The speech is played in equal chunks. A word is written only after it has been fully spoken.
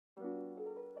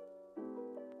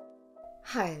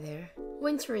Hi there.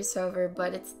 Winter is over,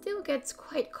 but it still gets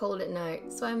quite cold at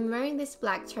night, so I'm wearing this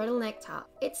black turtleneck top.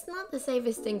 It's not the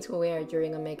safest thing to wear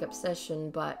during a makeup session,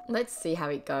 but let's see how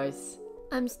it goes.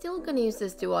 I'm still gonna use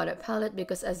this Diwata palette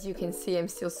because as you can see, I'm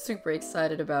still super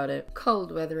excited about it.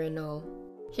 Cold weather and all.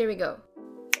 Here we go.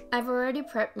 I've already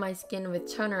prepped my skin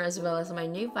with toner as well as my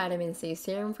new vitamin C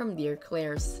serum from Dear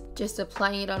Claire's. Just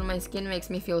applying it on my skin makes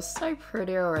me feel so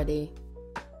pretty already.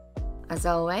 As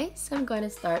always, I'm going to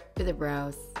start with the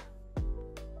brows.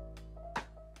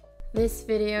 This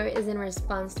video is in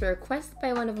response to a request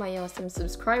by one of my awesome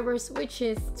subscribers, which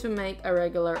is to make a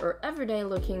regular or everyday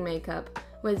looking makeup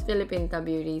with Filipinta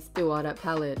Beauty's Diwata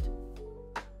Palette.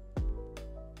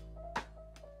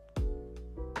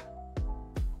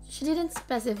 She didn't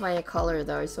specify a color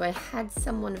though, so I had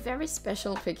someone very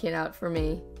special pick it out for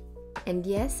me. And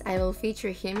yes, I will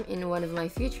feature him in one of my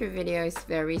future videos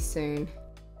very soon.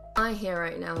 My hair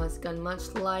right now has gone much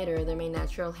lighter than my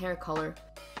natural hair color,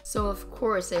 so of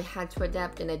course I had to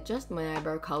adapt and adjust my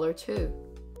eyebrow color too.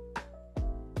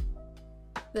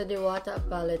 The Diwata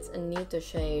Palette's Anita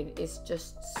shade is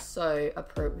just so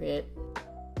appropriate.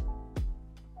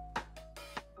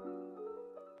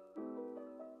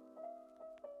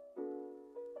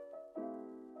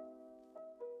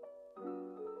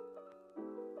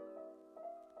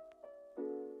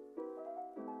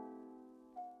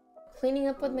 Cleaning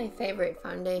up with my favorite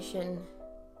foundation.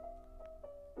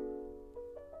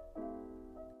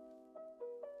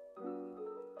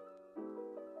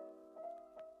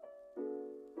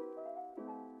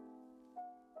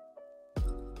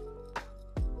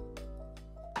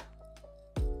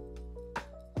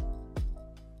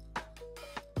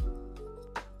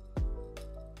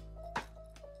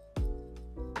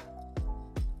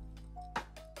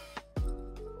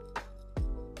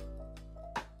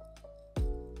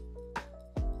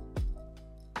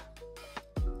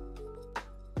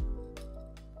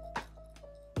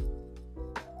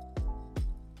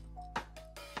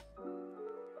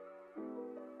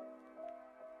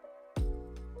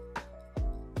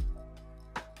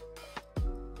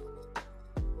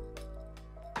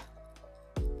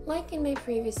 Like in my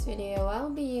previous video, I'll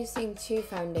be using two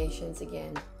foundations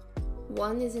again.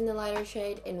 One is in the lighter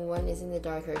shade and one is in the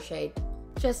darker shade,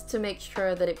 just to make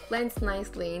sure that it blends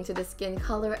nicely into the skin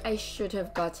color I should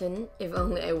have gotten if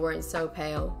only I weren't so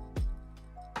pale.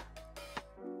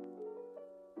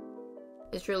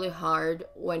 It's really hard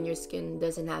when your skin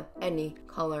doesn't have any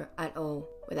color at all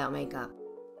without makeup.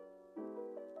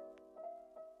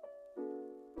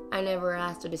 I never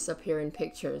asked to disappear in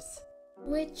pictures.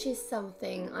 Which is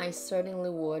something I certainly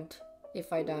would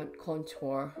if I don't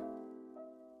contour.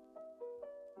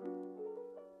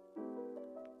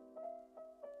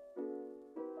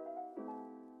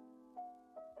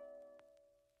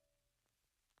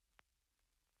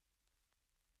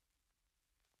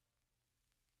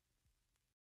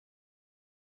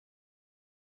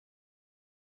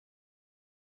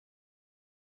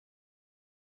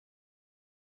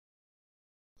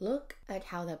 Look at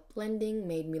how that blending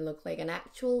made me look like an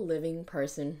actual living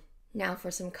person. Now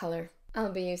for some color.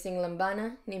 I'll be using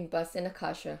Lambana, Nimpas, and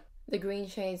Acacia, the green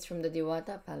shades from the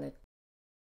Diwata palette.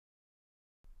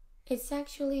 It's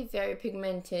actually very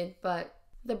pigmented, but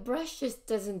the brush just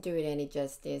doesn't do it any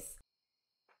justice.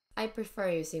 I prefer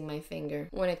using my finger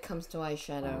when it comes to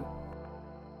eyeshadow.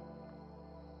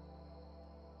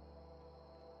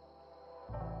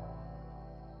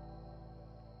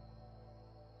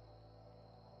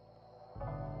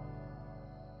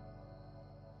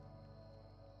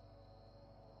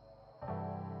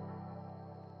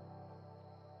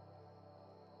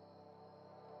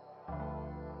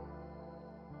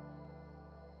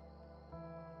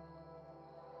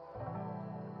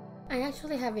 I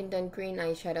actually haven't done green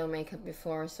eyeshadow makeup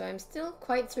before, so I'm still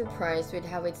quite surprised with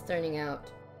how it's turning out.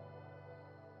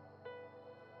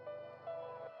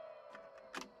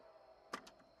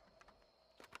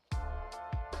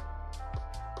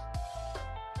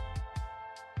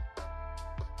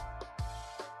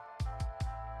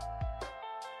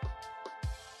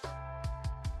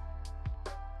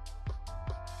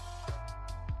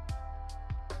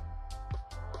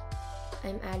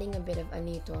 I'm adding a bit of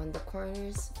Anito on the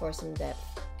corners for some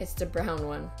depth. It's the brown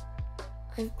one.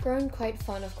 I've grown quite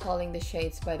fond of calling the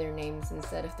shades by their names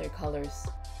instead of their colors.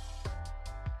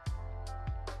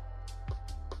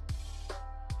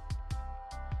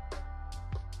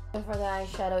 So for the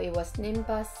eyeshadow, it was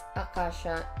Nimpas,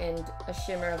 Acacia, and a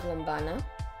shimmer of Lambana.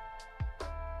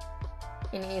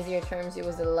 In easier terms, it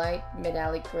was the light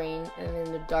metallic green, and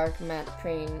then the dark matte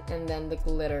green, and then the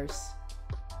glitters.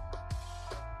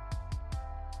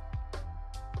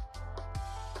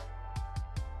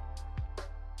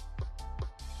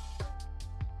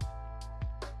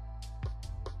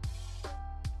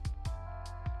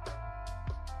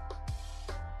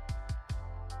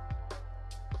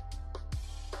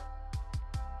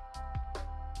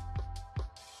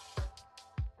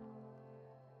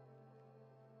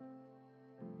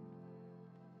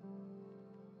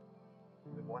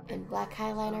 and black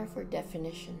eyeliner for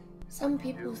definition. Some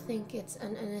people think it's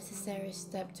an unnecessary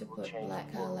step to put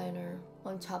black eyeliner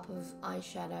on top of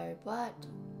eyeshadow, but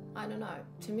I don't know.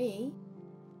 To me,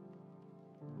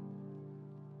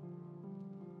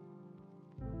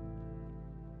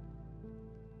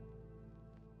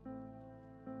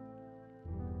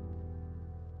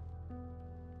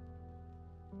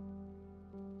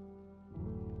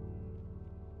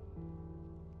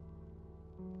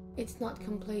 it's not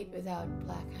complete without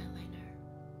black eyeliner,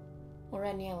 or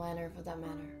any eyeliner for that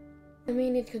matter. I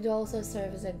mean, it could also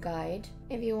serve as a guide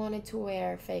if you wanted to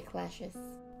wear fake lashes,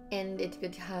 and it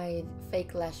could hide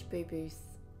fake lash boo-boos.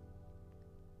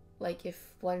 Like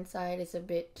if one side is a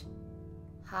bit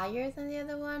higher than the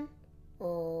other one,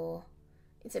 or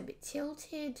it's a bit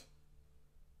tilted,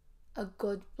 a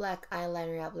good black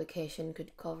eyeliner application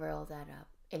could cover all that up,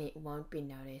 and it won't be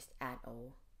noticed at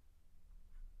all.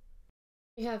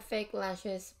 If you have fake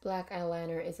lashes, black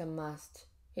eyeliner is a must.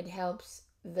 It helps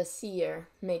the seer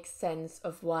make sense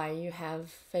of why you have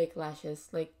fake lashes.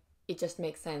 Like, it just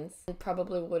makes sense. It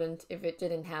probably wouldn't if it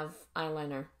didn't have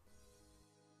eyeliner.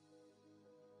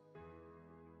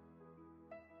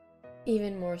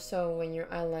 Even more so when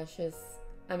your eyelashes,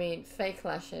 fake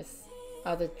lashes,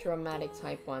 are the dramatic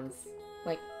type ones.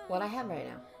 Like what I have right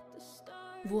now.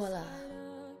 Voila!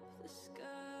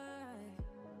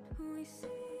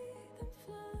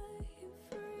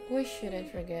 We shouldn't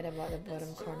forget about the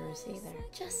bottom corners either.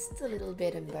 Just a little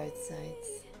bit on both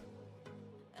sides.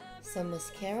 Some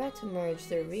mascara to merge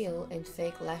the real and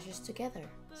fake lashes together,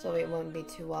 so it won't be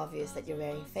too obvious that you're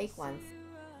wearing fake ones.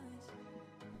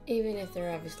 Even if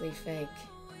they're obviously fake,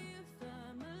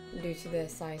 due to their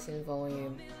size and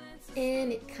volume.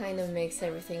 And it kind of makes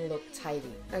everything look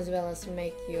tidy, as well as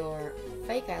make your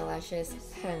fake eyelashes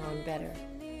hang on better.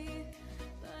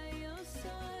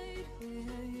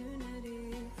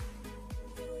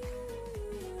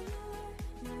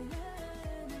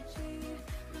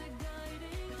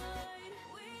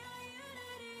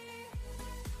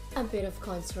 A bit of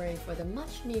contouring for the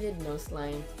much needed nose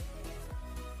line.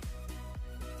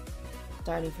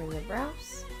 Starting from the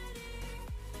brows,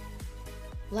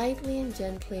 lightly and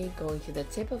gently going to the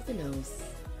tip of the nose.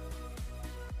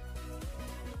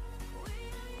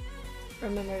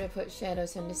 Remember to put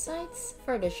shadows on the sides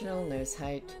for additional nose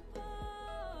height.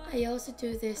 I also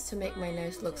do this to make my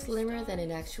nose look slimmer than it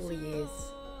actually is.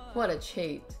 What a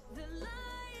cheat!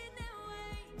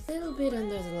 A little bit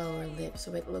under the lower lip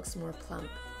so it looks more plump.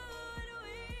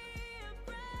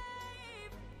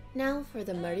 Now for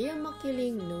the Maria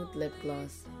Makiling Nude Lip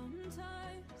Gloss.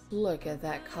 Look at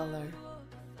that color.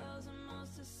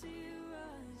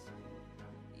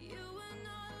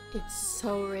 It's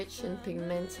so rich and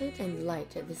pigmented and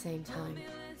light at the same time.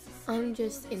 I'm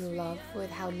just in love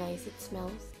with how nice it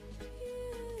smells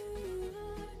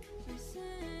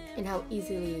and how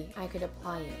easily I could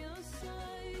apply it.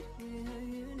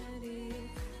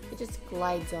 It just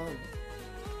glides on.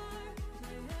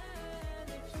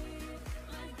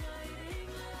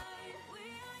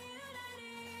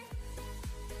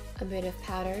 A bit of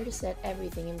powder to set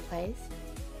everything in place.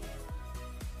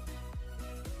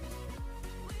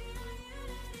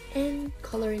 And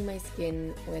coloring my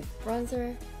skin with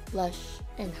bronzer, blush,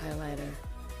 and highlighter.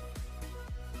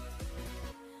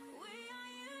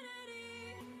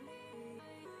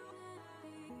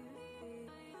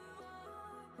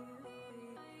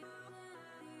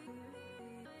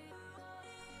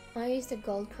 I used a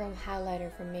gold chrome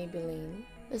highlighter from Maybelline,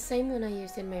 the same one I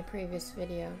used in my previous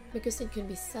video, because it can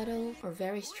be subtle or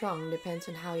very strong, depends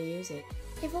on how you use it.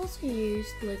 I've also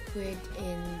used liquid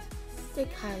and stick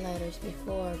highlighters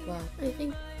before, but I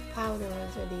think powder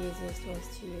ones are the easiest ones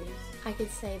to use. I could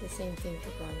say the same thing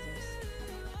for bronzers.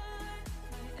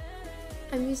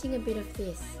 I'm using a bit of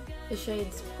this, the shade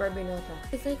Scorbinota.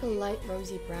 It's like a light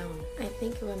rosy brown. I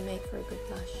think it would make for a good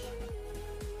blush.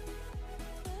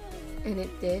 And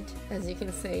it did, as you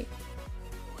can see.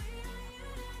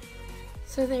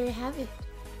 So there you have it.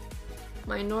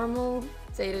 My normal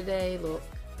day-to-day look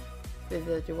with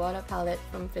the Diwata Palette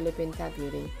from Filipinta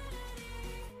Beauty.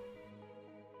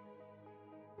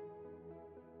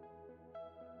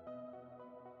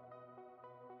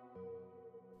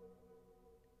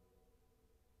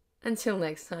 Until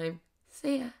next time,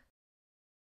 see ya!